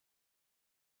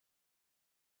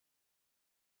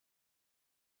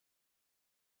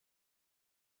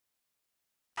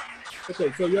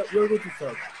Okay, so you're going to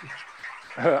start.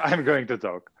 I'm going to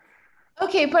talk.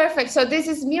 Okay, perfect. So this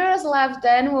is Miloslav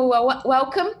then.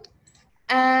 Welcome.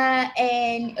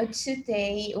 And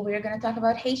today we're going to talk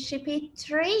about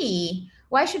HTTP3.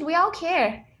 Why should we all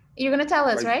care? You're going to tell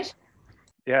us, right?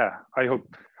 Yeah, I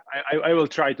hope. I will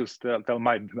try to tell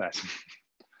my best.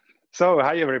 So,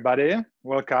 hi everybody,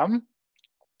 welcome.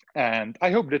 And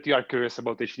I hope that you are curious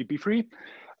about HTTP3,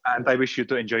 and I wish you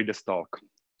to enjoy this talk.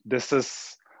 This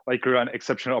is like an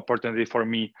exceptional opportunity for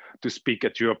me to speak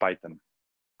at EuroPython.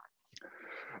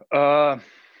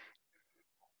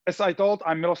 As I told,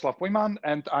 I'm Miloslav Pojman,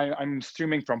 and I'm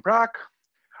streaming from Prague.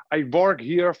 I work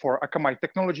here for Akamai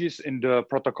Technologies in the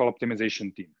protocol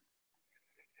optimization team.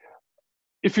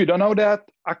 If you don't know that,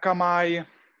 Akamai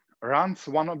runs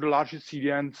one of the largest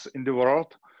CDNs in the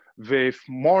world with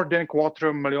more than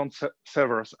 250,000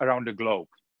 servers around the globe.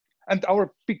 And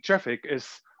our peak traffic is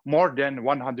more than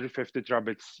 150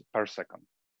 terabits per second.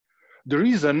 The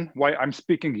reason why I'm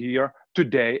speaking here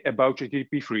today about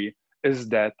HTTP3 is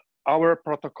that our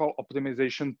protocol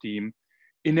optimization team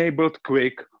enabled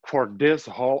QUIC for this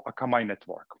whole Akamai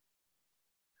network.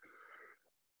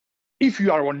 If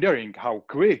you are wondering how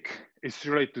QUIC is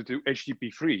related to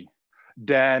HTTP3,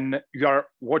 then you are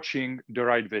watching the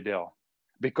right video,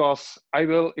 because I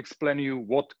will explain you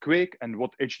what QUIC and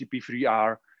what HTTP3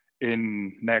 are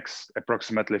in next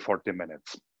approximately 40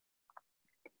 minutes.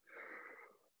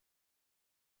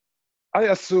 I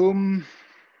assume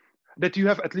that you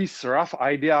have at least a rough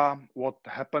idea what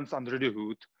happens under the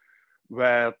hood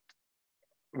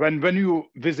when you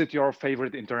visit your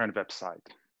favorite internet website.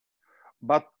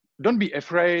 But don't be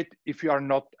afraid if you are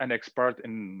not an expert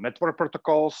in network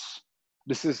protocols.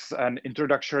 This is an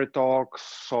introductory talk,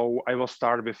 so I will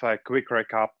start with a quick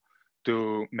recap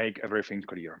to make everything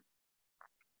clear.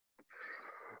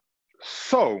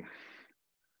 So,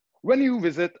 when you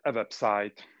visit a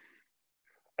website,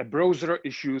 a browser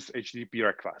issues HTTP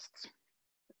requests.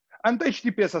 And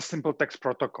HTTP is a simple text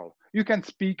protocol. You can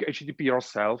speak HTTP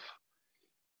yourself,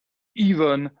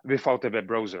 even without a web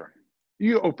browser.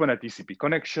 You open a TCP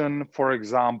connection, for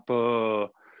example,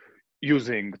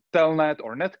 using Telnet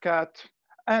or Netcat,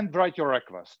 and write your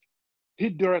request.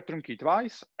 Hit the return key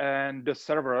twice, and the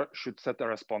server should set a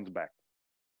response back.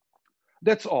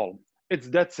 That's all. It's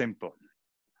that simple.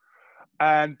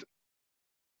 And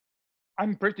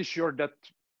I'm pretty sure that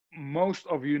most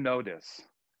of you know this.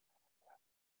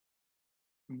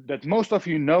 That most of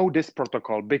you know this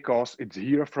protocol because it's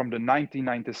here from the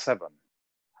 1997.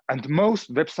 And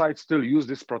most websites still use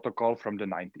this protocol from the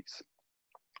 90s.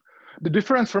 The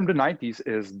difference from the 90s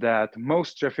is that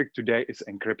most traffic today is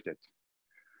encrypted.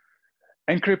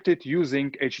 Encrypted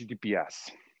using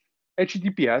HTTPS.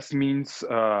 HTTPS means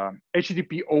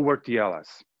HTTP over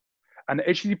TLS. An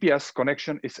HTTPS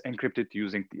connection is encrypted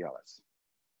using TLS.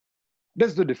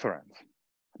 That's the difference.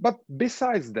 But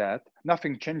besides that,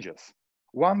 nothing changes.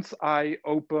 Once I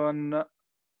open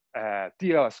a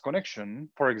TLS connection,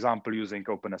 for example, using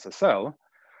OpenSSL,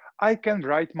 I can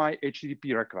write my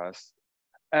HTTP request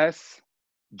as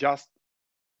just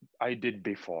I did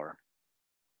before.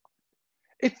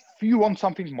 If you want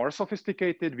something more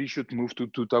sophisticated, we should move to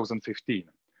 2015,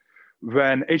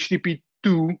 when HTTP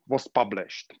 2 was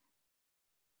published.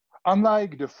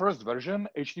 Unlike the first version,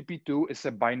 HTTP 2 is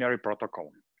a binary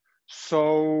protocol.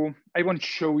 So I want to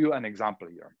show you an example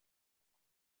here.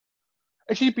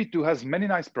 HTTP 2 has many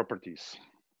nice properties.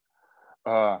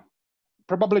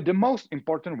 Probably the most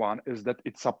important one is that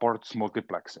it supports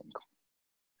multiplexing.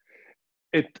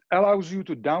 It allows you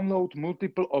to download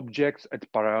multiple objects at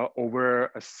parallel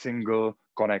over a single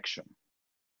connection.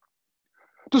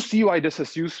 To see why this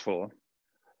is useful,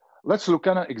 let's look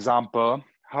at an example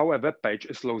how a web page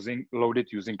is loaded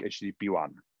using HTTP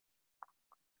 1.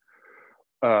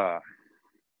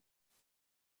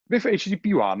 With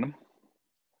HTTP 1,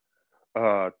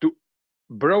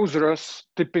 browsers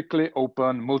typically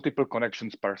open multiple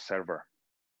connections per server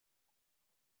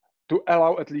to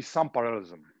allow at least some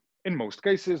parallelism. In most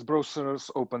cases,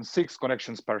 browsers open 6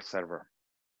 connections per server,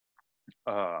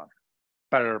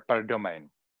 per domain.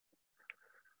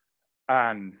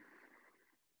 And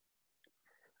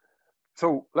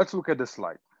so let's look at this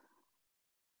slide.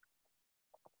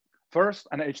 First,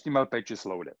 an HTML page is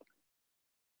loaded.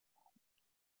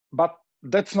 But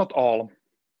that's not all.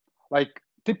 Like,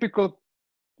 typical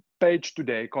page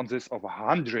today consists of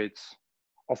hundreds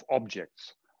of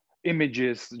objects,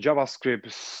 images,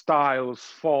 JavaScript, styles,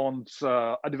 fonts,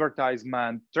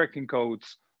 advertisement, tracking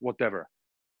codes, whatever.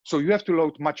 So you have to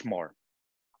load much more.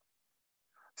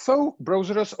 So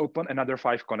browsers open another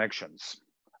 5 connections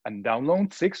and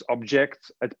download 6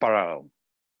 objects at parallel.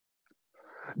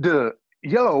 The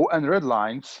Yellow and red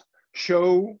lines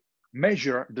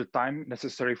measure the time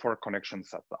necessary for connection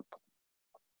setup.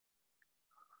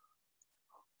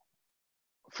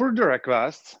 Further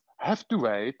requests have to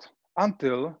wait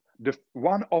until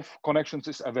one of connections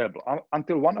is available,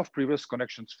 until one of previous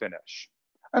connections finish,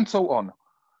 and so on.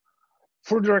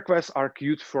 Further requests are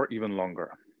queued for even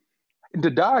longer. In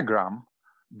the diagram,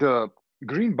 the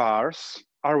green bars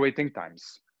are waiting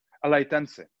times, a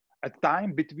latency, a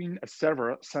time between a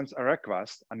server sends a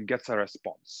request and gets a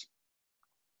response.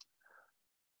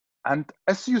 And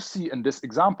as you see in this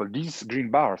example, these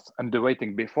green bars and the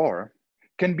waiting before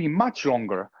can be much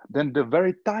longer than the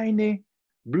very tiny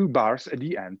blue bars at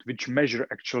the end, which measure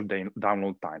actual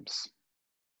download times.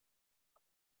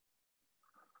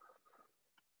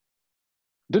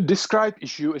 The described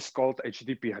issue is called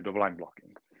HTTP head-of-line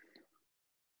blocking.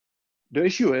 The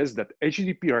issue is that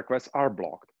HTTP requests are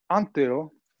blocked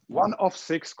until one of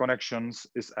 6 connections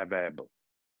is available.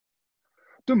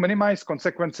 To minimize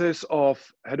consequences of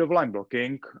head-of-line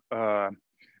blocking,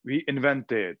 we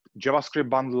invented JavaScript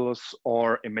bundles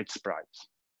or image sprites.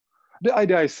 The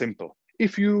idea is simple.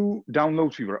 If you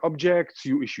download fewer objects,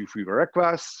 you issue fewer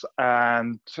requests,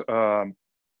 and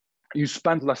you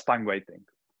spend less time waiting.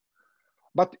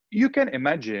 But you can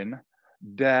imagine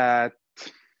that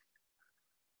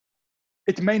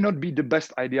it may not be the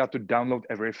best idea to download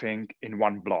everything in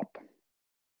one blob.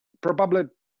 Probably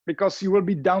because you will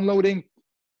be downloading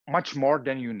much more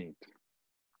than you need.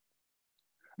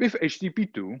 With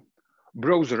HTTP2,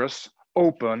 browsers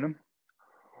open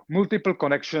multiple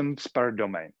connections per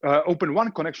domain, open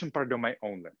one connection per domain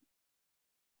only.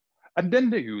 And then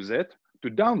they use it to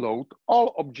download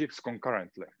all objects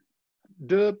concurrently.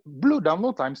 The blue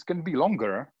download times can be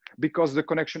longer because the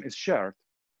connection is shared,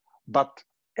 but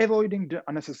avoiding the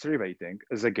unnecessary waiting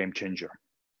is a game changer.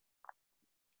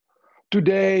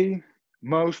 Today,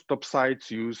 most top sites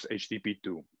use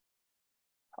HTTP2.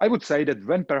 I would say that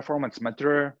when performance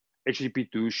matters,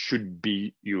 HTTP2 should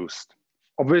be used.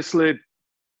 Obviously,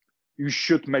 you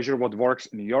should measure what works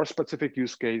in your specific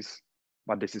use case,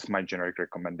 but this is my generic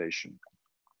recommendation.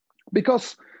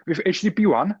 Because with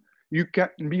HTTP1, you can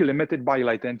be limited by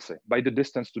latency, by the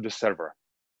distance to the server.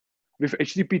 With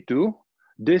HTTP2,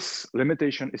 this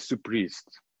limitation is suppressed,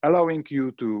 allowing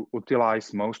you to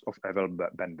utilize most of available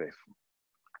bandwidth.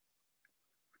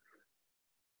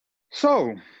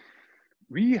 So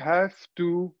we have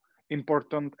 2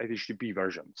 important HTTP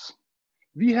versions.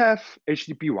 We have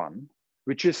HTTP1,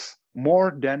 which is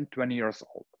more than 20 years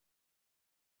old,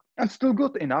 and still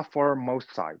good enough for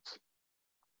most sites.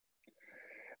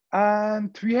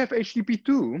 And we have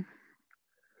HTTP2,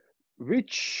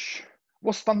 which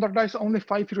was standardized only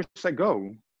 5 years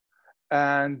ago,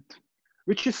 and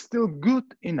which is still good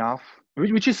enough,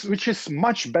 which is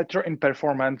much better in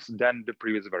performance than the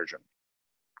previous version.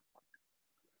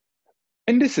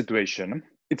 In this situation,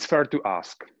 it's fair to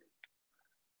ask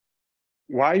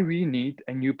why we need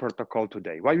a new protocol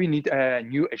today, why we need a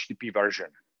new HTTP version.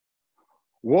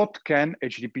 What can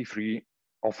HTTP3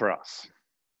 offer us?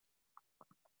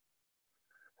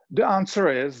 The answer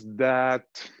is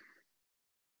that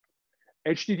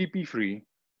HTTP3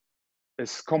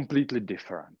 is completely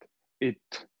different.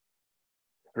 It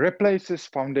replaces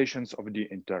foundations of the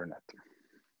internet.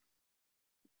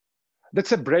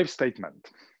 That's a brave statement.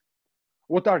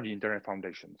 What are the internet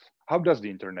foundations? How does the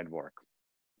internet work?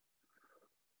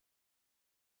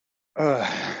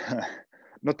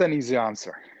 Not an easy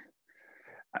answer.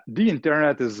 The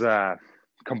internet is a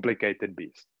complicated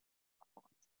beast.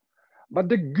 But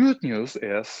the good news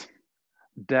is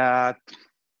that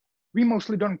we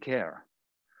mostly don't care,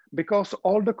 because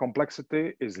all the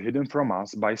complexity is hidden from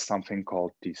us by something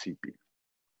called TCP.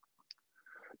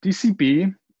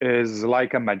 TCP is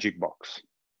like a magic box.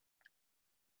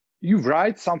 You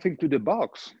write something to the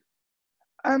box,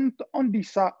 and on the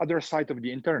other side of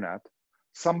the internet,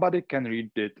 somebody can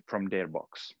read it from their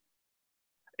box.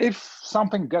 If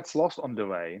something gets lost on the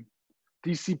way,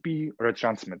 TCP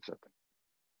retransmits it.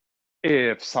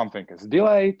 If something is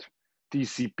delayed,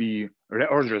 TCP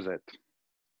reorders it.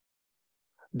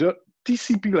 The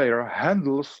TCP layer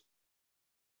handles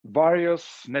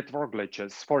various network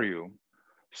glitches for you,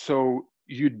 so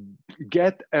you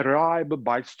get a reliable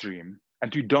byte stream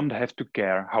and you don't have to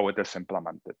care how it is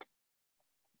implemented.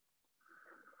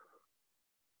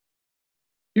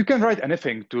 You can write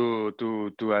anything to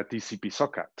a TCP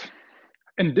socket.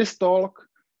 In this talk,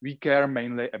 we care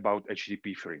mainly about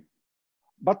HTTP3.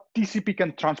 But TCP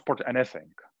can transport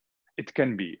anything. It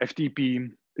can be FTP,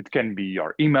 it can be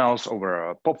your emails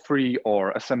over POP3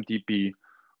 or SMTP,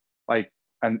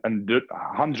 and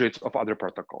hundreds of other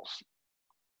protocols.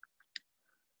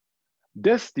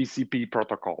 This TCP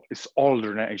protocol is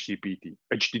older than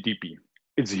HTTP.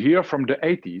 It's here from the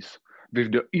 80s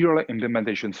with the early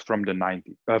implementations from the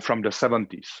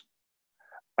 70s.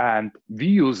 And we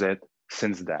use it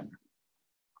since then.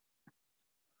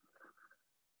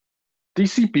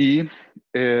 TCP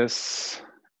is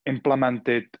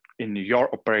implemented in your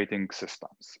operating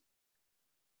systems.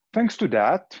 Thanks to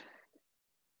that,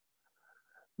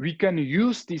 we can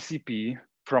use TCP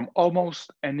from almost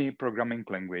any programming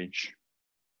language,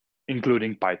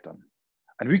 including Python.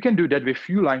 And we can do that with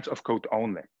few lines of code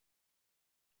only.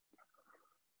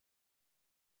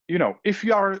 You know, if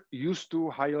you are used to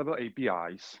high-level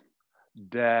APIs,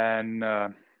 then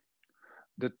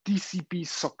the TCP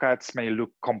sockets may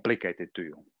look complicated to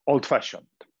you, old-fashioned.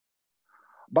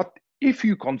 But if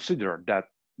you consider that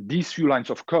these few lines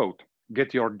of code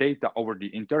get your data over the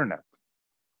internet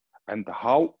and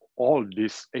how all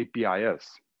this API is,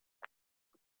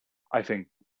 I think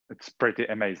it's pretty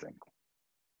amazing.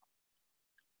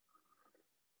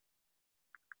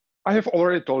 I have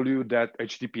already told you that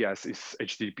HTTPS is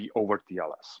HTTP over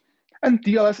TLS. And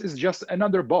TLS is just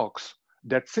another box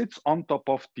that sits on top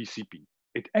of TCP.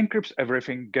 It encrypts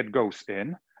everything that goes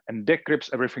in and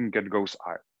decrypts everything that goes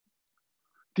out.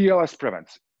 TLS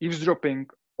prevents eavesdropping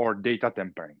or data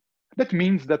tampering. That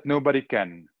means that nobody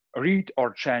can read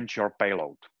or change your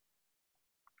payload.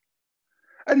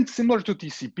 And similar to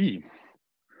TCP,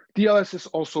 TLS is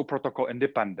also protocol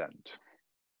independent.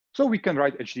 So we can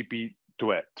write HTTP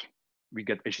to it. We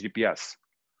get HTTPS.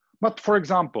 But for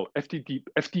example,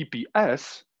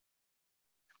 FTPS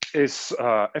is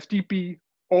FTP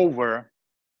over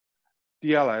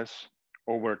TLS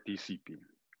over TCP.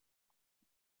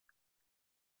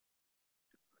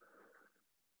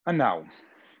 And now,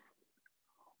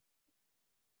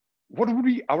 what would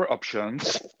be our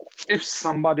options if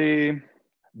somebody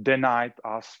denied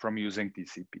us from using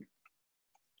TCP?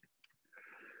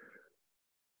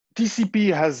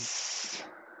 TCP has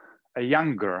a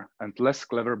younger and less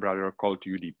clever brother called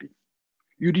UDP.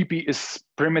 UDP is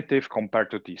primitive compared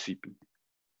to TCP.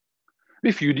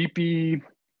 With UDP,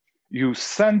 you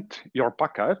send your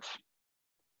packets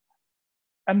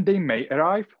and they may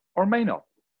arrive or may not.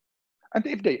 And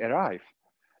if they arrive,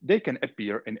 they can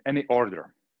appear in any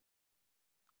order.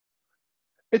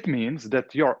 It means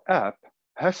that your app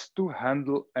has to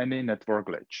handle any network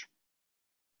glitch.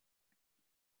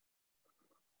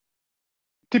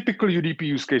 Typical UDP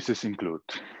use cases include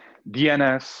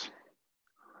DNS,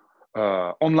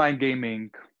 online gaming,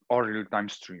 or real-time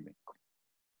streaming.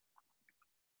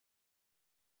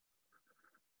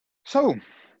 So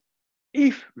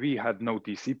if we had no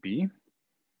TCP,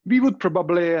 we would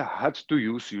probably have to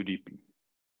use UDP.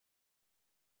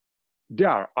 There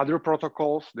are other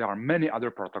protocols, there are many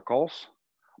other protocols,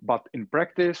 but in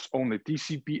practice, only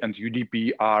TCP and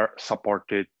UDP are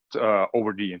supported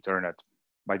over the internet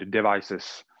by the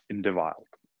devices in the wild.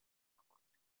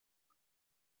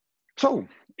 So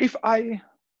if I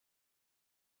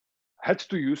had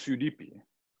to use UDP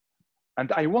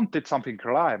and I wanted something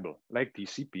reliable like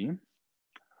TCP,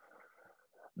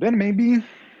 then maybe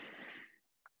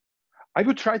I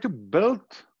would try to build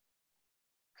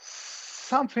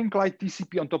something like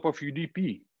TCP on top of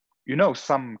UDP, you know,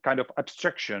 some kind of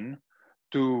abstraction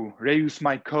to reuse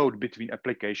my code between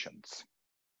applications.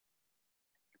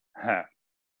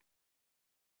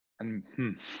 And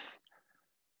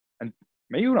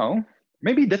maybe, you know,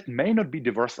 maybe that may not be the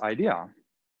worst idea.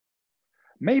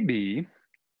 Maybe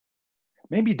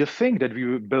the thing that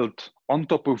we built on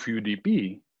top of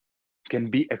UDP can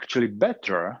be actually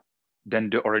better than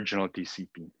the original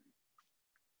TCP.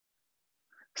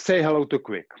 Say hello to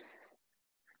QUIC.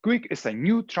 QUIC is a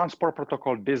new transport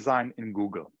protocol designed in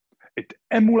Google. It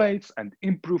emulates and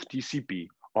improves TCP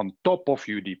on top of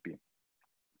UDP.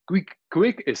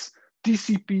 QUIC is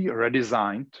TCP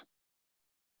redesigned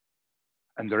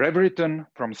and rewritten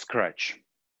from scratch.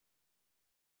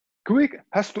 QUIC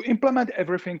has to implement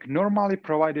everything normally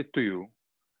provided to you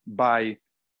by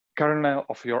kernel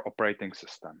of your operating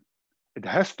system. It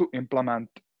has to implement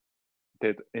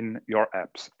it in your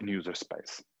apps in user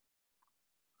space.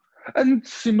 And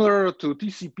similar to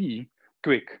TCP,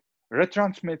 QUIC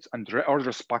retransmits and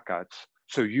reorders packets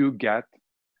so you get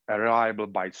a reliable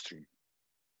byte stream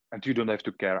and you don't have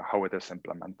to care how it is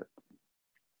implemented.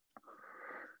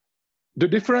 The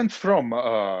difference from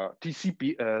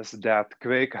TCP is that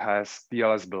QUIC has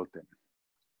TLS built in.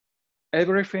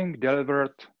 Everything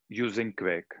delivered using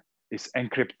QUIC is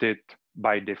encrypted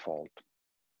by default.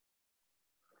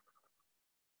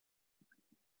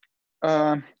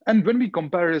 And when we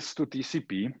compare this to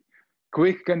TCP,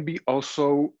 QUIC can be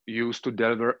also used to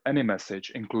deliver any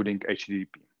message, including HTTP.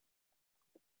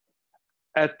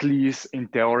 at least in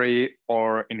theory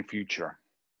or in future.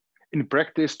 In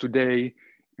practice today,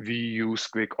 we use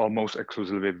QUIC almost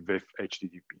exclusively with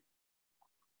HTTP.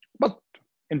 But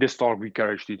in this talk, we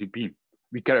care HTTP.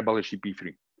 We care about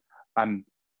HTTP3. And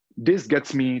this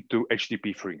gets me to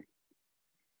HTTP3.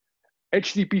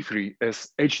 HTTP3 is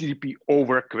HTTP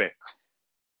over QUIC.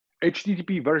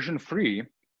 HTTP version 3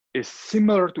 is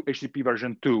similar to HTTP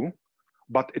version 2,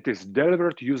 but it is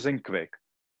delivered using QUIC,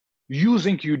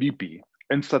 using UDP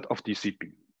instead of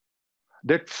TCP.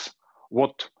 That's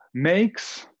what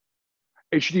makes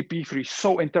HTTP3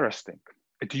 so interesting.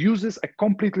 It uses a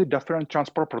completely different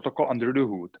transport protocol under the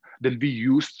hood than we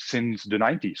used since the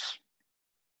 90s.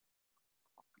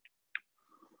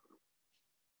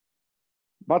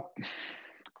 But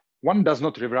one does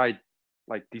not rewrite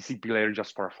like TCP layer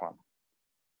just for fun.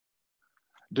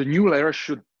 The new layer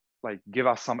should give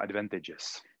us some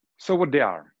advantages. So what they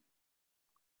are?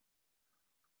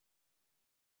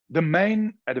 The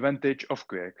main advantage of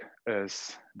QUIC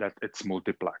is that it's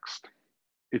multiplexed.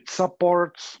 It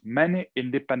supports many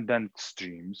independent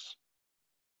streams,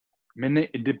 many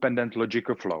independent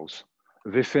logical flows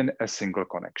within a single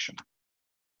connection.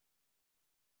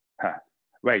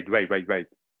 Wait.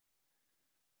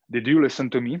 Did you listen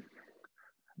to me?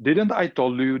 Didn't I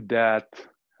tell you that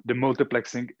the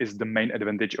multiplexing is the main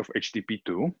advantage of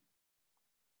HTTP2?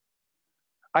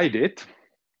 I did,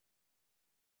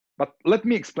 but let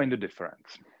me explain the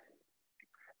difference.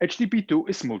 HTTP2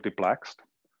 is multiplexed,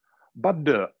 but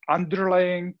the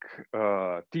underlying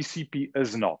TCP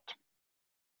is not.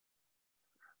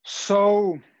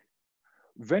 So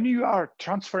when you are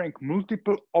transferring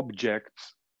multiple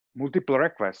objects, multiple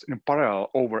requests in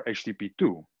parallel over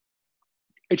HTTP2,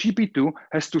 HTTP2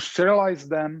 has to serialize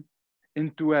them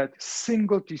into a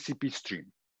single TCP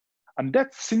stream. And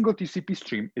that single TCP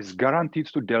stream is guaranteed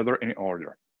to deliver in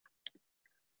order.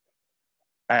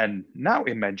 And now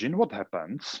imagine what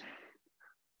happens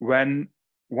when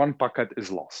one packet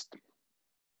is lost.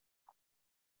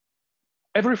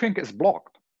 Everything is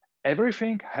blocked.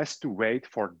 Everything has to wait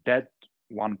for that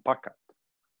one packet.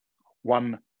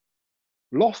 One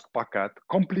lost packet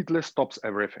completely stops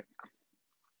everything.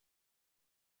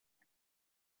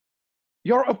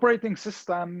 Your operating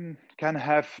system can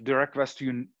have the request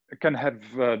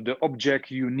the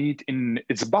object you need in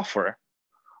its buffer,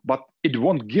 but it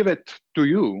won't give it to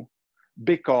you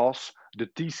because the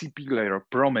TCP layer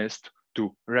promised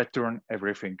to return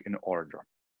everything in order.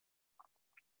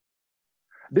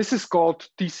 This is called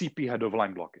TCP head of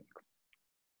line blocking.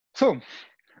 So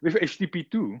with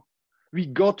HTTP2, we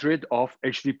got rid of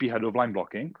HTTP head of line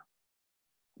blocking,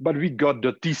 but we got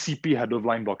the TCP head of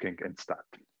line blocking instead.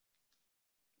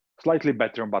 Slightly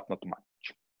better, but not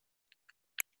much.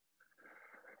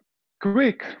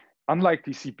 QUIC, unlike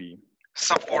TCP,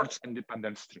 supports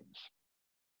independent streams.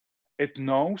 It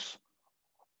knows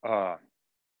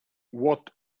what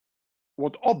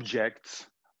objects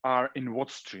are in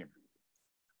what stream.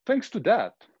 Thanks to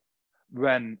that,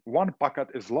 when one packet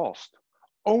is lost,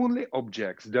 only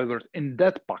objects delivered in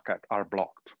that packet are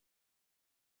blocked.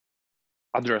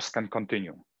 Others can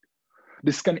continue.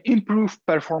 This can improve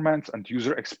performance and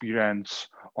user experience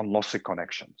on lossy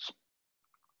connections.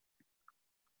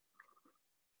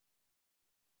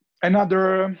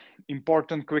 Another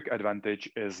important QUIC advantage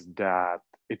is that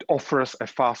it offers a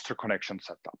faster connection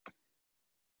setup.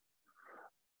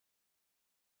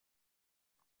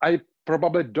 I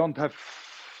probably don't have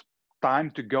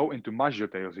time to go into much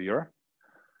details here,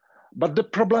 but the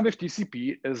problem with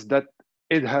TCP is that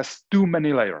it has too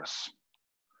many layers.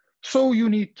 So you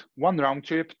need one round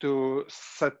trip to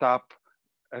set up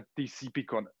a TCP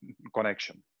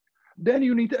connection. Then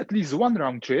you need at least one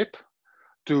round trip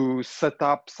to set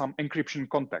up some encryption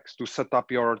context, to set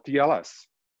up your TLS.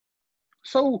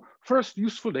 So first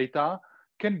useful data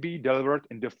can be delivered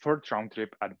in the third round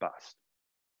trip at best.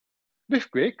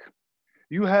 With QUIC,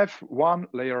 you have one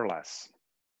layer less.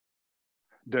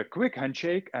 The QUIC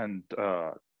handshake and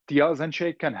TLS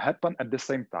handshake can happen at the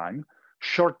same time,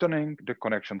 shortening the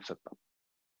connection setup.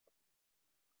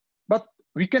 But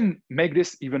we can make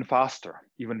this even faster,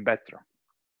 even better.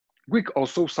 QUIC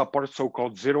also supports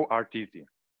so-called zero RTT.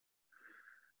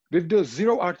 With the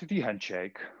zero RTT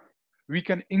handshake, we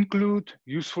can include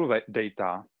useful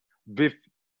data with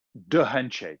the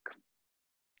handshake.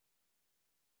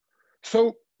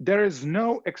 So there is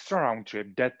no extra round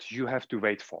trip that you have to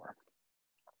wait for.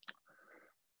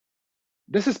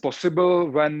 This is possible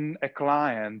when a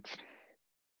client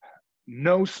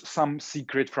knows some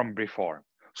secret from before.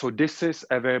 So this is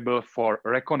available for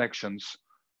reconnections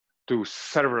to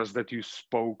servers that you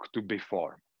spoke to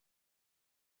before.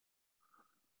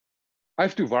 I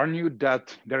have to warn you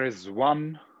that there is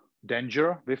one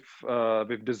danger with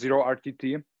the zero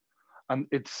RTT, and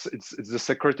it's the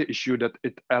security issue that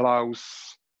it allows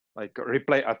like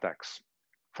replay attacks.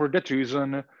 For that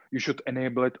reason, you should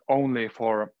enable it only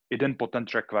for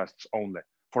idempotent requests only,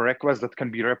 for requests that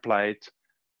can be replayed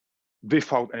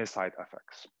without any side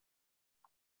effects.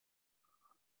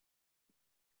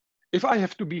 If I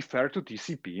have to be fair to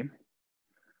TCP,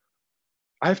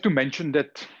 I have to mention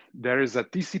that there is a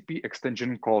TCP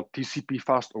extension called TCP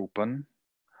fast open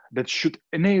that should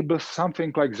enable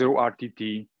something like zero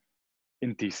RTT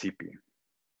in TCP.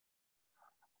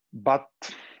 But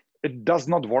it does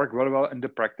not work very well in the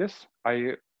practice.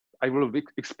 I will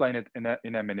explain it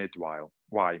in a minute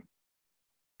why.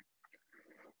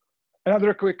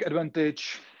 Another quick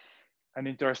advantage, an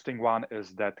interesting one,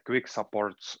 is that QUIC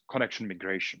supports connection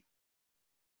migration.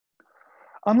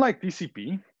 Unlike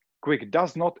TCP, QUIC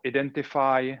does not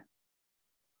identify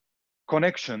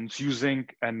connections using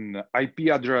an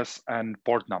IP address and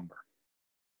port number,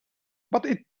 but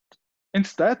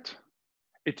instead,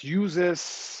 it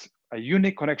uses a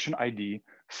unique connection ID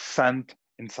sent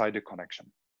inside the connection.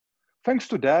 Thanks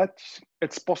to that,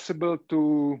 it's possible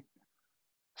to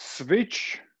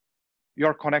switch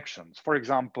your connections. For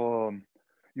example,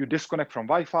 you disconnect from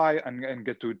Wi-Fi and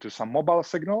get to some mobile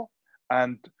signal,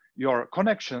 and your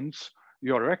connections,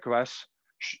 your requests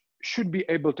should be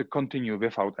able to continue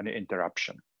without any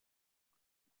interruption.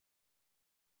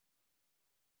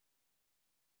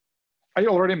 I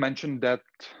already mentioned that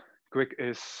QUIC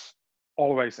is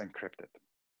always encrypted.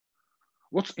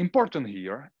 What's important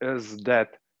here is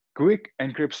that QUIC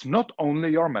encrypts not only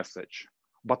your message,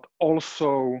 but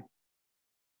also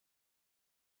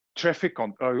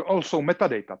also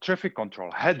metadata, traffic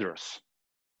control, headers.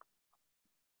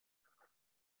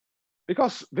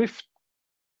 Because with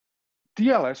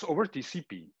TLS over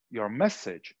TCP, your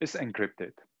message is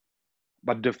encrypted,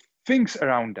 but the things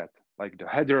around that, like the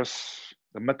headers,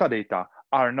 the metadata,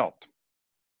 are not.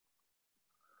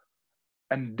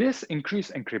 And this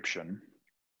increased encryption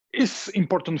is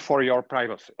important for your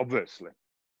privacy, obviously,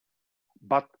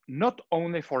 but not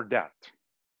only for that.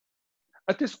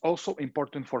 It is also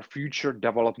important for future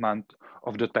development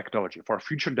of the technology, for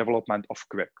future development of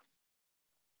QUIC.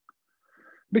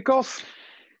 Because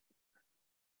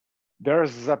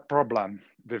there's a problem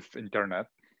with internet,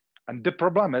 and the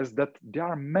problem is that there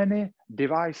are many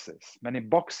devices, many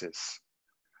boxes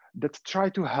that try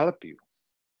to help you.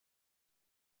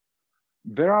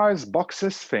 Whereas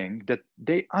boxes think that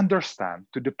they understand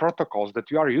to the protocols that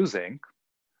you are using,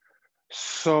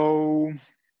 so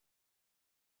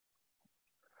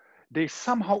they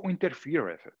somehow interfere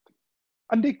with it.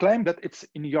 And they claim that it's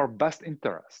in your best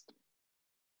interest.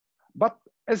 But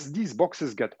as these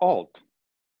boxes get old,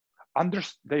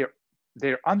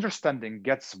 their understanding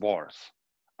gets worse.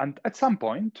 And at some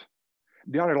point,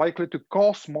 they are likely to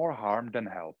cause more harm than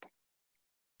help.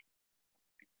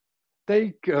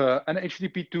 Take an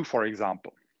HTTP2, for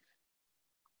example.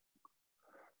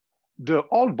 The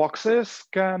old boxes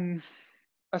can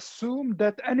assume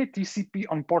that any TCP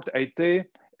on port 80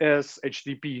 is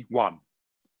HTTP1,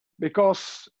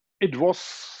 because it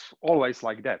was always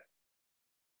like that.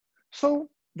 So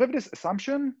with this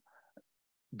assumption,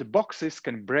 the boxes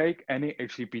can break any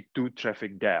HTTP2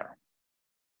 traffic there.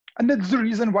 And that's the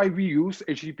reason why we use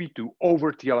HTTP2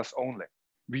 over TLS only.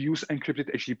 We use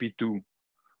encrypted HTTP2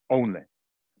 only,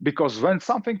 because when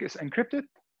something is encrypted,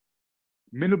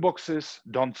 middle boxes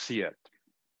don't see it.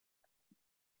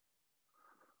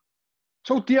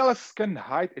 So TLS can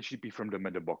hide HTTP from the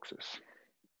middle boxes,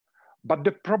 but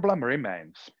the problem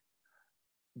remains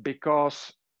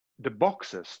because the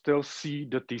boxes still see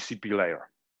the TCP layer.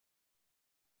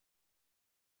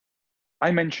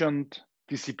 I mentioned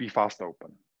TCP fast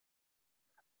open,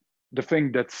 the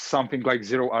thing that's something like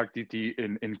zero RTT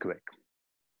in QUIC.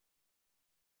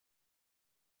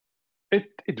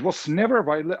 It was never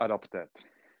widely adopted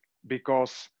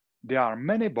because there are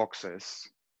many boxes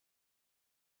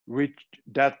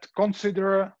that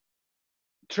consider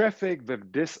traffic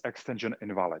with this extension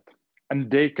invalid, and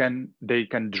they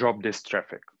can drop this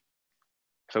traffic.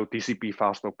 So TCP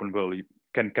fast open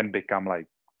can become like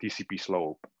TCP slow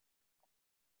open.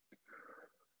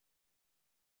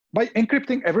 By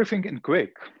encrypting everything in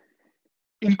QUIC,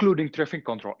 including traffic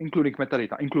control, including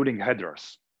metadata, including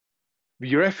headers,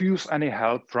 we refuse any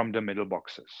help from the middle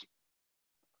boxes.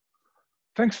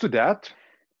 Thanks to that,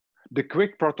 the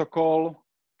QUIC protocol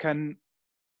can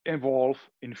evolve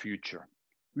in future.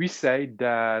 We say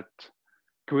that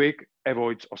QUIC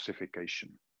avoids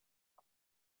ossification.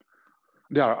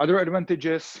 There are other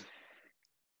advantages.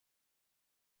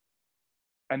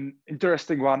 An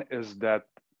interesting one is that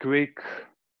QUIC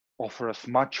offers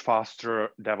much faster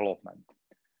development.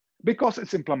 Because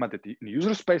it's implemented in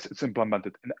user space, it's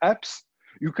implemented in apps,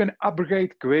 you can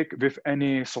upgrade QUIC with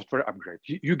any software upgrade.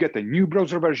 You get a new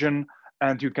browser version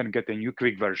and you can get a new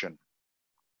QUIC version.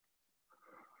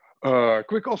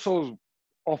 QUIC also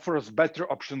offers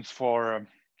better options for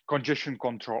congestion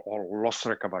control or loss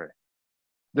recovery.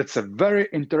 That's a very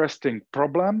interesting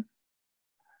problem.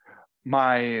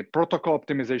 My protocol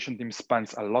optimization team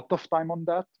spends a lot of time on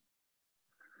that.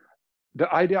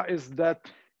 The idea is that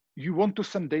you want to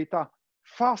send data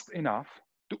fast enough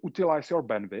to utilize your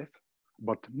bandwidth,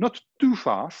 but not too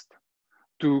fast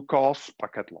to cause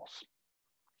packet loss.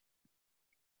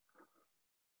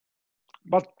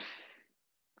 But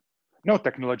no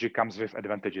technology comes with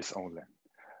advantages only.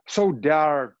 So there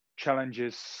are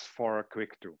challenges for QUIC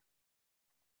too.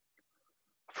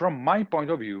 From my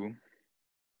point of view,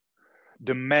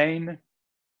 the main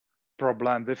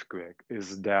problem with QUIC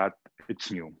is that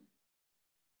it's new.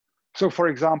 So for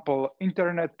example,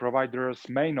 internet providers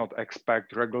may not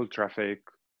expect regular traffic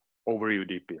over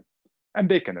UDP, and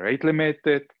they can rate limit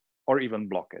it or even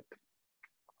block it.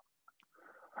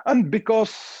 And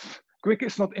because QUIC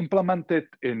is not implemented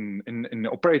in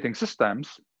operating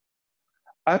systems,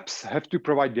 apps have to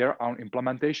provide their own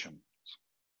implementations.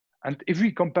 And if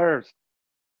we compare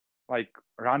like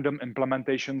random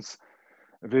implementations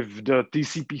with the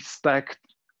TCP stack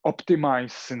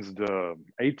optimized since the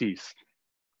 80s,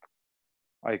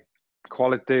 like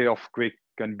quality of QUIC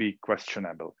can be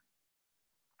questionable.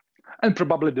 And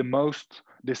probably the most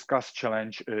discussed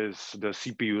challenge is the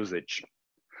CPU usage.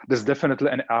 There's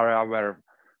definitely an area where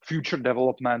future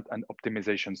development and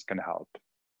optimizations can help.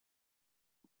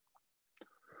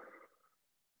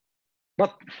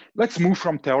 But let's move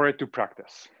from theory to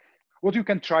practice. What you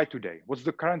can try today, what's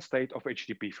the current state of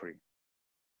HTTP3?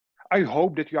 I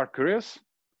hope that you are curious.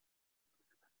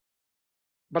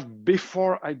 But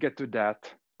before I get to that,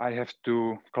 I have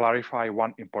to clarify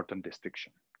one important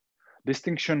distinction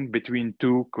between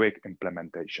two QUIC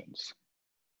implementations.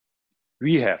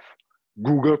 We have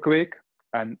Google QUIC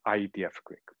and IETF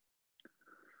QUIC.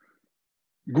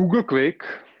 Google QUIC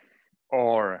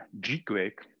or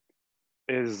GQUIC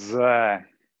is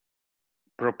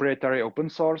proprietary open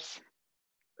source.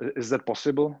 Is that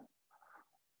possible?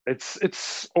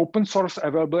 It's open source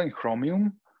available in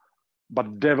Chromium,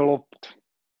 but developed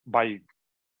by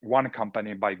one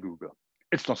company, by Google.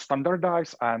 It's not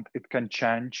standardized and it can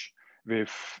change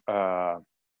with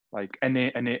like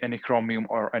any Chromium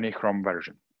or any Chrome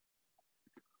version.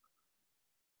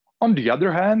 On the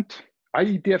other hand,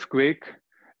 IETF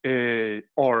QUIC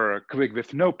or QUIC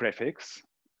with no prefix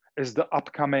is the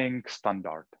upcoming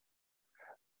standard.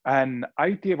 And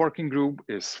IETF working group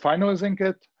is finalizing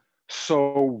it,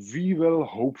 so we will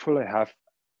hopefully have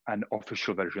an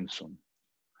official version soon.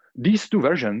 These two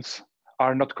versions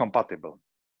are not compatible,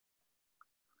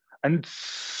 and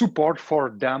support for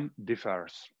them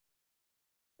differs.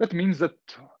 That means that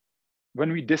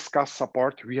when we discuss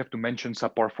support, we have to mention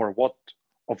support for what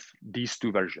of these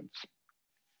two versions.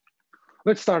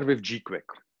 Let's start with GQUIC.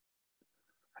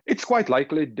 It's quite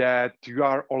likely that you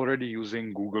are already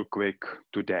using Google QUIC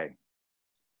today.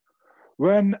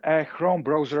 When a Chrome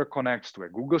browser connects to a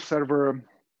Google server,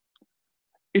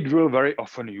 it will very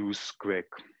often use QUIC.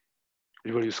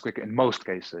 It will use QUIC in most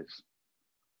cases.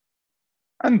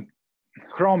 And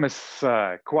Chrome is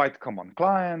a quite common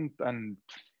client, and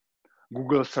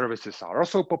Google services are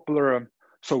also popular.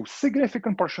 So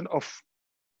significant portion of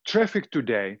traffic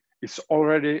today is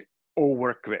already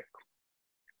over QUIC.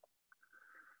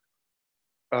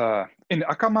 In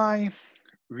Akamai,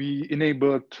 we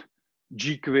enabled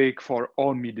GQUIC for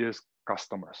all media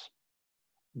customers.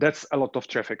 That's a lot of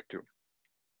traffic too.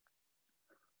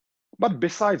 But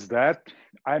besides that,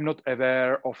 I'm not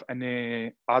aware of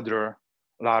any other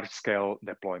large-scale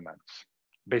deployments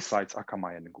besides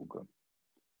Akamai and Google.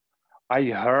 I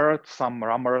heard some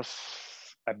rumors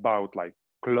about like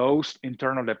closed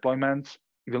internal deployments,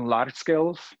 even large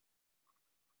scales,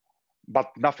 but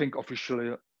nothing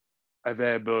officially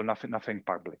available, nothing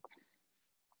public.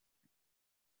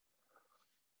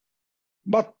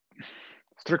 But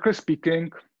strictly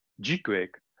speaking, GQUIC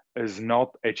is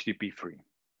not HTTP3.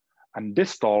 And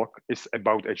this talk is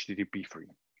about HTTP3.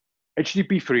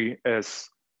 HTTP3 is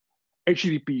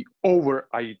HTTP over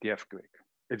IETF QUIC.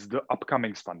 It's the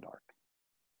upcoming standard.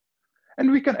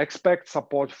 And we can expect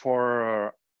support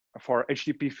for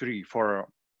HTTP3 for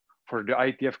the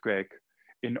IETF QUIC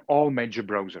in all major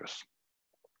browsers.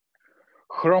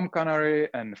 Chrome Canary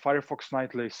and Firefox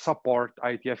Nightly support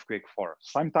IETF QUIC for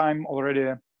some time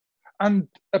already, and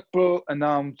Apple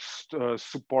announced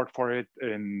support for it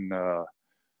in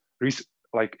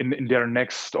like in their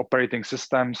next operating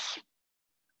systems.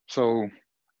 So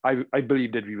I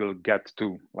believe that we will get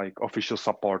to like official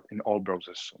support in all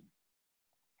browsers soon.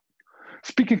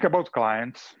 Speaking about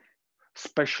clients,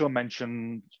 special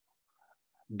mention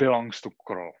belongs to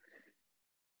curl,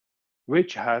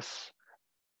 which has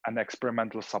an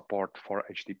experimental support for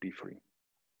HTTP3.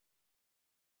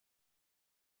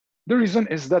 The reason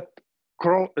is that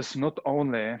curl is not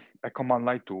only a command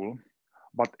line tool,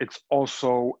 but it's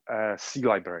also a C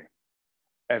library,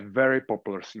 a very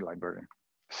popular C library.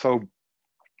 So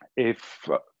if,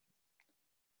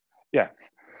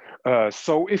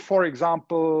 so if, for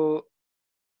example,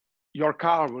 your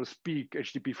car will speak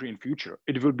HTTP3 in future,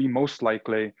 it will be most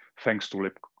likely thanks to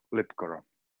libcurl.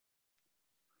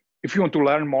 If you want to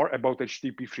learn more about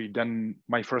HTTP3, then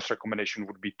my first recommendation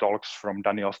would be talks from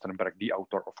Daniel Sternberg, the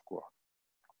author of curl.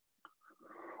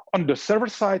 On the server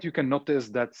side, you can notice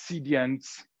that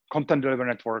CDNs, content delivery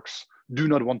networks, do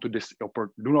not want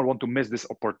to miss this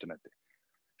opportunity.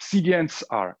 CDNs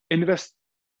are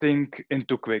investing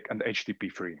into QUIC and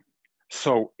HTTP3.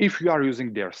 So if you are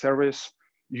using their service,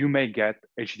 you may get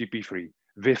HTTP3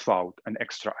 without an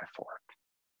extra effort.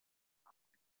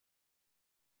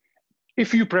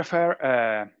 If you prefer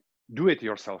a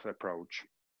do-it-yourself approach,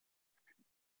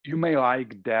 you may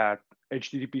like that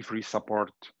HTTP3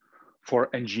 support for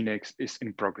Nginx is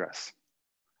in progress.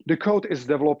 The code is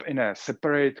developed in a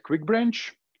separate QUIC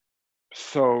branch,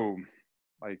 so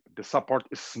like the support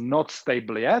is not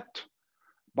stable yet,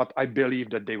 but I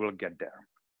believe that they will get there.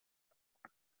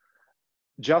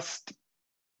 Just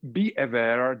be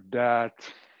aware that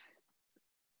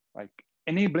like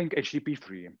enabling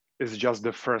HTTP3 is just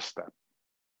the first step.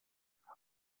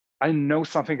 I know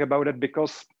something about it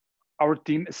because our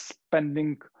team is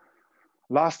spending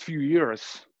last few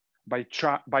years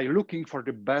by looking for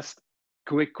the best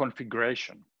QUIC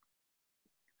configuration.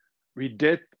 We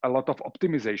did a lot of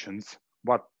optimizations,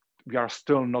 but we are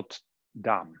still not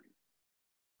done.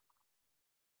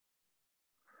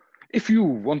 If you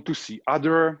want to see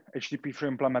other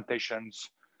HTTP3 implementations,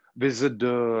 visit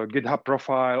the GitHub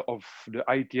profile of the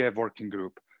IETF working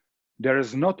group. There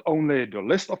is not only the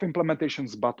list of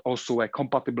implementations, but also a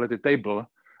compatibility table,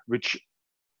 which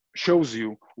shows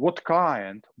you what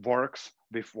client works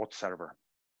with what server.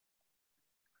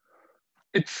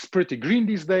 It's pretty green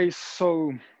these days,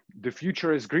 so the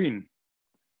future is green.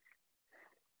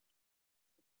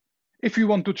 If you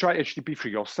want to try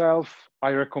HTTP3 yourself,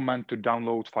 I recommend to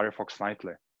download Firefox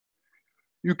Nightly.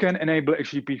 You can enable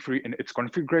HTTP3 in its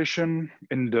configuration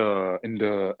in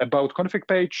the About config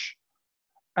page,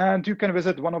 and you can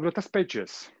visit one of the test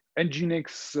pages.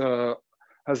 Nginx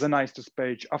has a nice test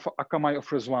page, Akamai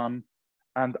offers one,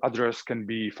 and others can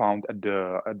be found at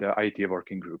the IETF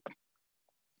working group.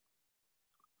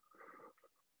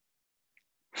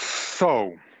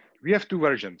 So we have two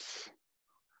versions.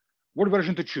 What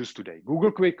version to choose today,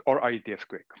 Google QUIC or IETF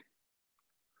QUIC?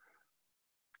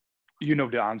 You know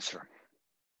the answer.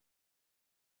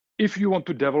 If you want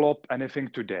to develop anything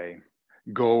today,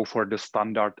 go for the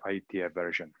standard IETF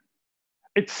version.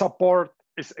 Its support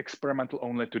is experimental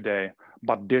only today,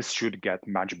 but this should get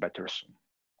much better soon.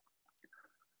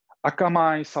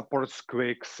 Akamai supports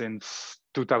QUIC since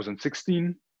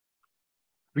 2016.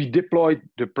 We deployed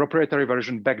the proprietary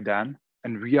version back then,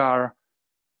 and we are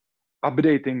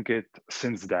updating it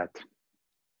since that.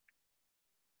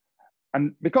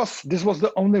 And because this was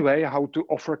the only way how to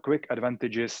offer QUIC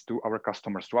advantages to our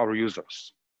customers, to our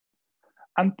users.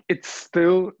 And it's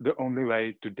still the only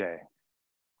way today.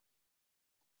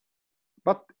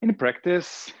 But in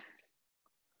practice,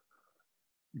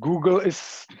 Google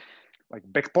is like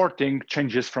backporting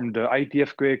changes from the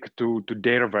IETF QUIC to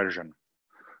their version.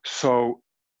 So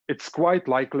it's quite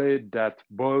likely that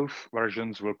both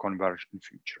versions will converge in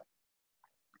future.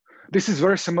 This is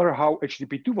very similar how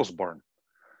HTTP2 was born.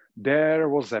 There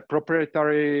was a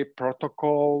proprietary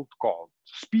protocol called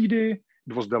Speedy.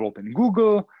 It was developed in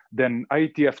Google. Then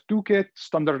IETF took it,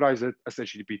 standardized it as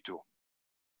HTTP2.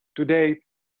 Today,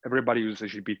 everybody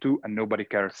uses HTTP2 and nobody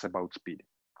cares about Speedy.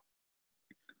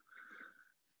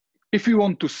 If you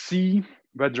want to see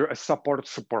whether a support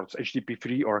supports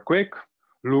HTTP3 or QUIC,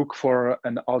 look for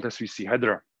an alt SVC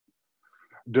header.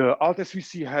 The alt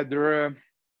SVC header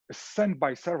is sent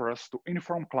by servers to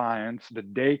inform clients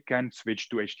that they can switch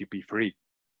to HTTP3.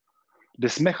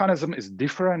 This mechanism is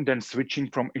different than switching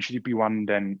from HTTP1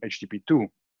 than HTTP2.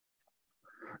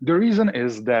 The reason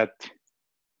is that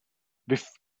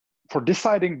for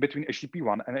deciding between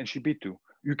HTTP1 and HTTP2,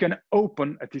 you can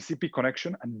open a TCP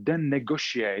connection and then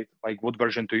negotiate like what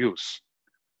version to use.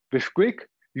 With QUIC,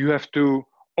 you have to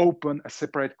open a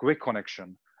separate QUIC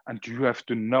connection and you have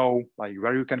to know like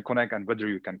where you can connect and whether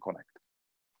you can connect.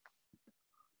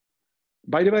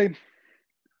 By the way,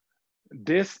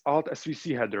 this alt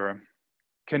SVC header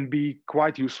can be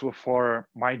quite useful for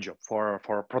my job, for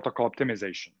protocol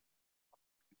optimization.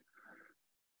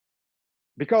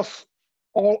 Because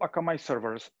all Akamai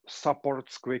servers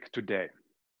supports QUIC today,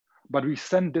 but we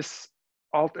send this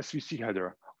alt SVC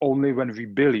header only when we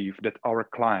believe that our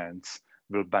clients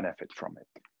will benefit from it.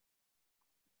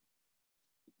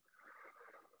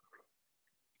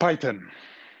 Python.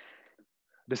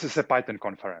 This is a Python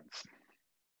conference.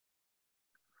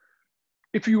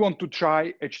 If you want to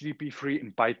try HTTP3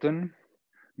 in Python,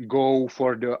 go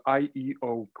for the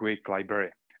IEO QUIC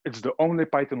library. It's the only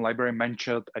Python library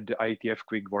mentioned at the IETF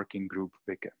QUIC working group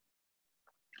wiki.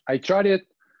 I tried it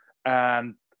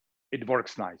and it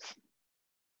works nice.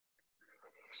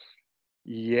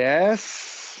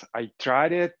 Yes, I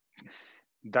tried it.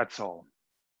 That's all.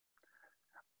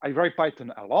 I write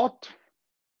Python a lot,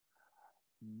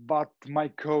 but my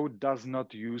code does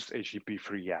not use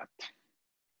HTTP3 yet.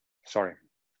 Sorry.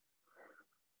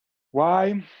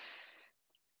 Why?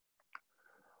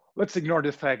 Let's ignore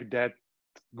the fact that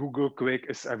Google QUIC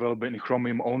is available in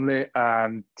Chromium only,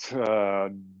 and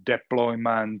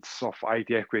deployments of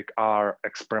IETF QUIC are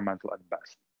experimental at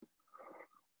best.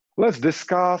 Let's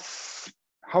discuss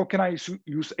how can I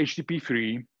use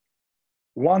HTTP3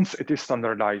 once it is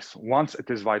standardized, once it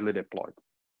is widely deployed.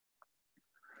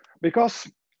 Because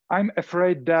I'm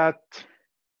afraid that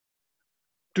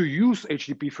to use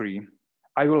HTTP3,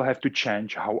 I will have to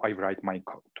change how I write my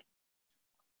code.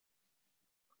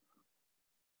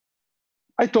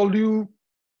 I told you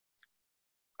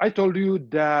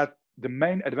that the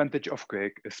main advantage of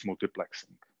QUIC is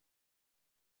multiplexing,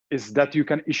 is that you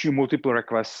can issue multiple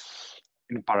requests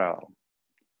in parallel.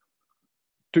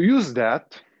 To use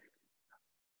that,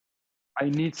 I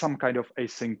need some kind of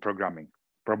async programming,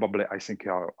 probably async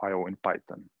IO in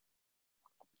Python.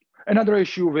 Another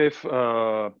issue with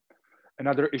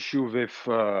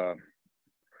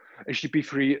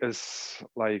HTTP3 is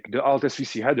like the alt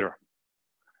SVC header.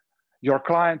 Your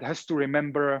client has to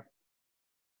remember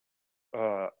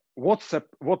what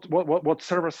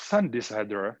servers send this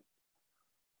header.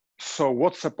 So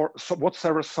what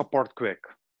servers support QUIC.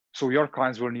 So your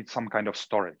clients will need some kind of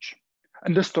storage.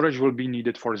 And the storage will be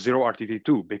needed for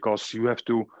 0RTT2 because you have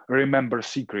to remember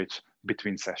secrets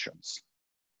between sessions.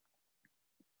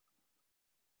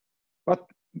 But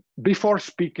before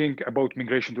speaking about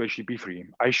migration to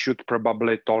HTTP3, I should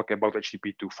probably talk about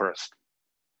HTTP2 first.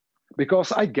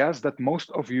 Because I guess that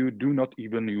most of you do not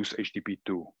even use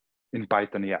HTTP2 in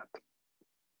Python yet.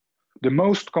 The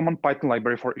most common Python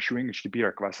library for issuing HTTP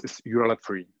requests is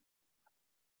urllib3.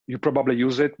 You probably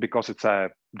use it because it's a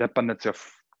dependency of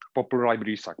popular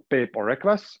libraries like pip or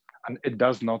requests, and it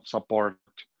does not support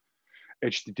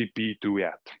HTTP2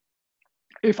 yet.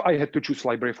 If I had to choose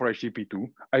library for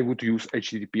HTTP2, I would use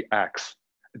HTTPX.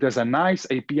 It has a nice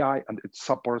API and it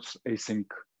supports async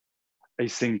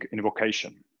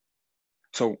invocation.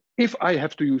 So if I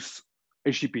have to use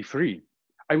HTTP3,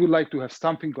 I would like to have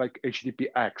something like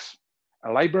HTTPX,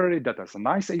 a library that has a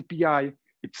nice API,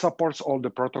 it supports all the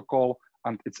protocol,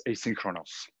 and it's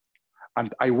asynchronous.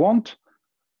 And I want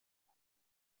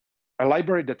a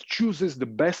library that chooses the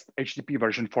best HTTP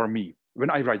version for me. When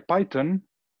I write Python,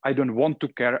 I don't want to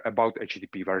care about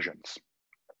HTTP versions.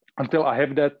 Until I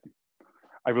have that,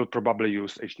 I will probably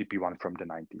use HTTP1 from the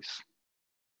 90s.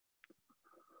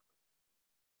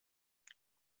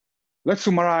 Let's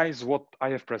summarize what I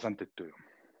have presented to you.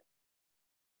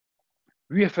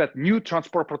 We have a new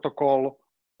transport protocol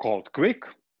called QUIC.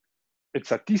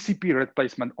 It's a TCP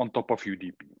replacement on top of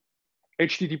UDP.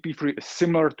 HTTP3 is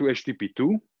similar to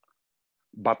HTTP2,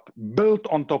 but built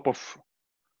on top of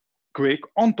QUIC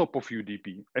on top of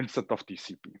UDP instead of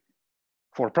TCP.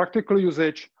 For practical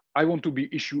usage, I want to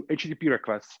issue HTTP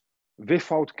requests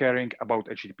without caring about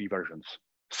HTTP versions,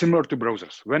 similar to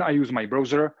browsers. When I use my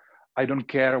browser, I don't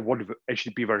care what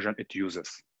HTTP version it uses.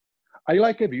 I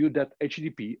like a view that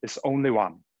HTTP is only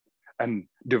one, and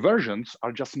the versions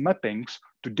are just mappings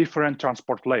to different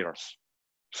transport layers.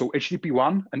 So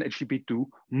HTTP1 and HTTP2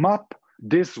 map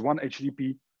this one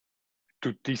HTTP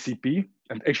to TCP,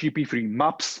 and HTTP3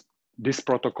 maps this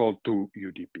protocol to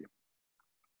UDP.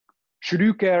 Should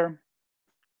you care?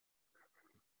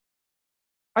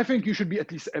 I think you should be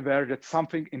at least aware that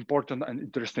something important and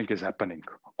interesting is happening.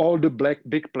 All the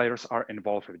big players are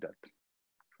involved with that.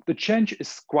 The change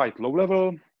is quite low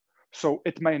level, so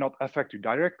it may not affect you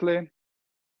directly,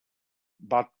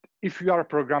 but if you are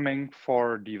programming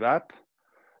for the web,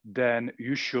 then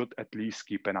you should at least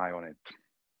keep an eye on it.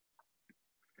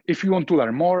 If you want to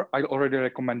learn more, I already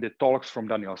recommended talks from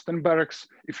Daniel Stenbergs.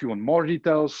 If you want more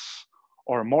details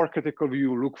or more critical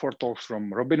view, look for talks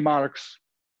from Robin Marks.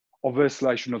 Obviously,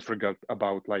 I should not forget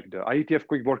about like the IETF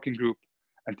QUIC working group,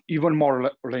 and even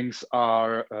more links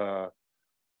are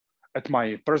at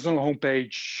my personal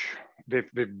homepage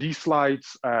with these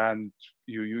slides, and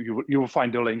you will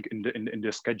find the link in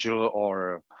the schedule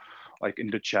or like in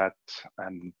the chat.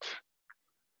 And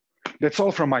that's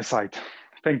all from my side.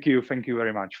 Thank you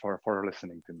very much for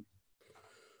listening to me.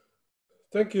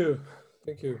 Thank you.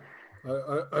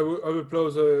 I will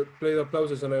play the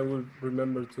applauses, and I will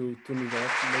remember to tune it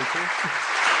up later.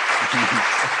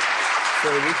 So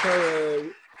we have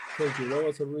thank you. That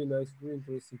was a really nice, really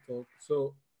interesting talk.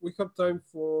 So we have time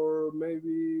for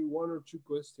maybe 1 or 2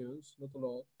 questions, not a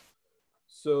lot.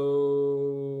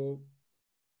 So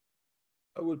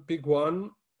I will pick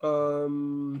one.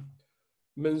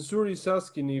 Mansoor is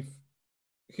asking if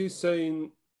he's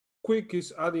saying QUIC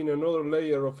is adding another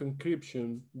layer of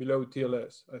encryption below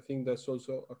TLS. I think that's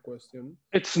also a question.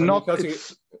 It's and not.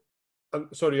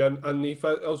 Sorry, and if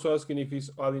I also asking if he's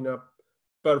adding a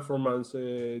performance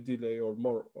delay or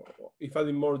more, or if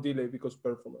adding more delay because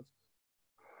performance.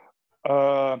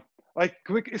 Like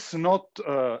QUIC is not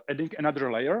adding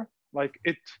another layer. Like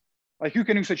you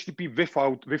can use HTTP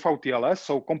without TLS.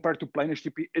 So compared to plain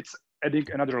HTTP, it's adding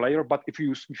another layer. But if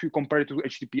you compare it to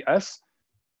HTTPS,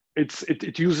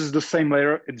 it uses the same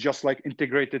layer. It's just like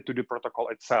integrated to the protocol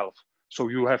itself. So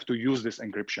you have to use this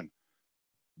encryption.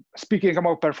 Speaking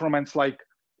about performance, like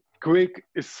QUIC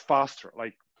is faster.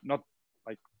 Like not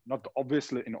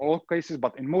obviously in all cases,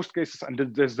 but in most cases, and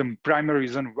there's the primary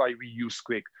reason why we use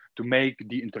QUIC, to make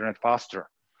the internet faster.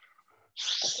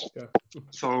 Yeah.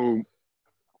 So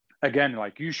again,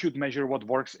 like you should measure what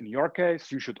works in your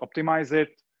case, you should optimize it,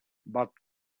 but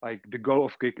like the goal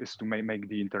of QUIC is to make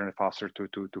the internet faster,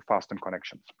 to fasten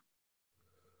connections.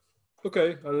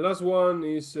 Okay, and last one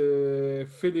is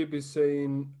Philip is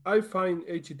saying, I find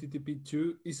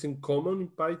HTTP2 isn't common in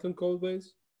Python code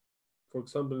base. For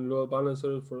example, in load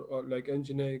balancer for like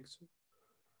Nginx,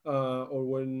 or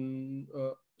when.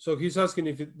 So he's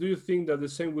asking do you think that the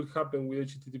same will happen with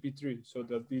HTTP3, so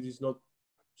that this is not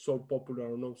so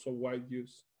popular or not so wide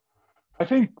use? I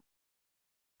think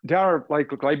there are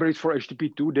like libraries for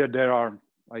HTTP2.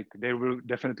 There will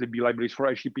definitely be libraries for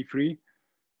HTTP3.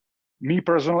 Me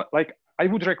personally, like I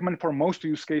would recommend for most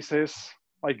use cases,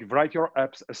 like write your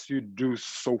apps as you do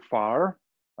so far,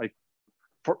 like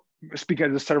for speaking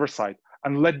at the server side,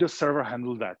 and let the server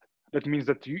handle that. That means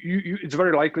that it's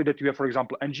very likely that you have, for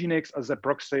example, Nginx as a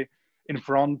proxy in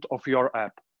front of your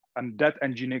app, and that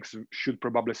Nginx should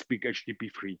probably speak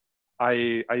HTTP3.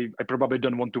 I probably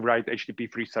don't want to write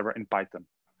HTTP3 server in Python,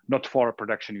 not for a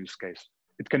production use case.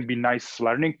 It can be a nice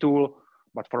learning tool,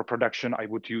 but for production, I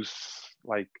would use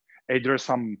like either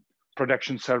some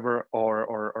production server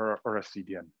or a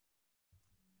CDN.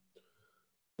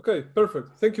 Okay,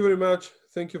 perfect. Thank you very much.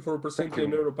 Thank you for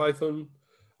presenting EuroPython.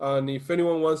 And if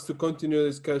anyone wants to continue the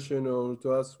discussion or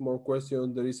to ask more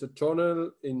questions, there is a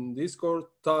channel in Discord,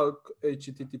 Talk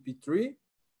HTTP3.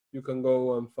 You can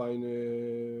go and find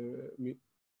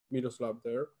Miloslav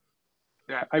there.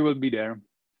 Yeah, I will be there.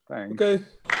 Thanks. Okay.